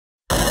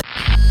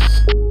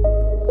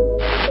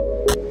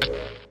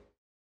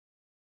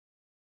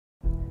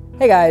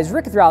Hey guys,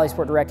 Rick with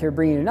RallySport Direct here,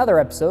 bringing you another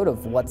episode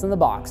of What's in the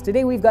Box.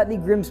 Today we've got the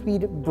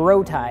Grimmspeed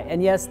Brotie,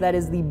 and yes, that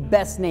is the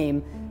best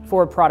name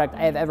for a product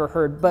I have ever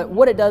heard, but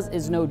what it does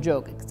is no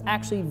joke. It's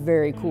actually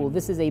very cool.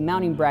 This is a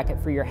mounting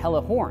bracket for your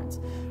Hella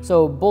horns.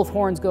 So both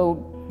horns go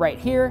right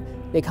here.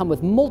 They come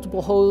with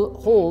multiple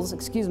holes,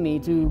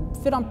 to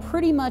fit on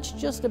pretty much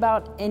just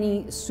about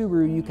any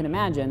Subaru you can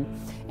imagine,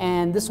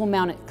 and this will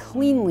mount it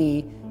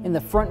cleanly in the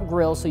front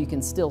grille so you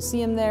can still see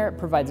them there. It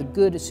provides a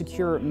good,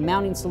 secure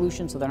mounting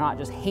solution so they're not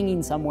just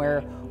hanging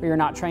somewhere or you're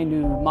not trying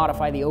to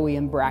modify the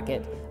OEM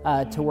bracket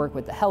to work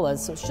with the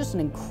Hellas. So it's just an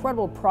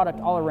incredible product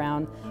all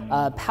around.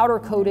 Powder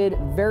coated,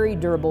 very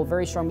durable,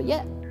 very strong, but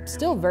yet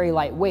still very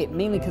lightweight,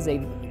 mainly because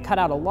they've cut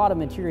out a lot of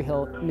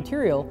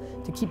material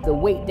to keep the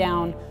weight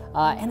down,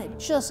 and it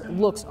just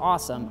looks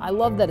awesome. I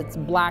love that it's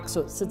black, so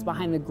it sits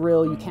behind the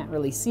grille. You can't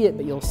really see it,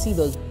 but you'll see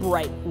those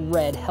bright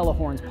red Hella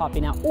horns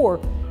popping out,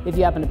 or if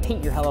you happen to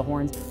paint your Hella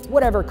horns,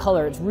 whatever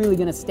color, it's really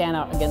gonna stand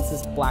out against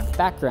this black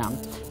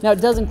background. Now,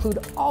 it does include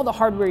all the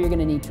hardware you're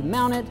gonna need to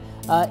mount it.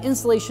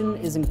 Installation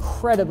is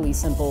incredibly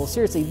simple.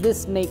 Seriously,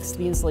 this makes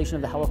the installation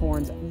of the Hella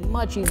horns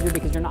much easier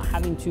because you're not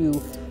having to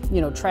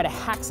try to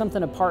hack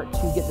something apart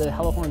to get the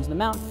Hella horns to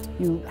mount.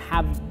 You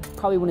have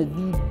probably one of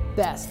the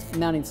best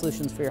mounting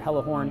solutions for your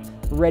Hella horn,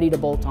 ready to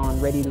bolt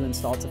on, ready to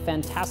install. It's a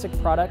fantastic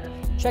product.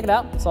 Check it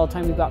out. That's all the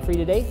time we've got for you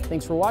today.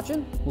 Thanks for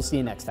watching. We'll see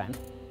you next time.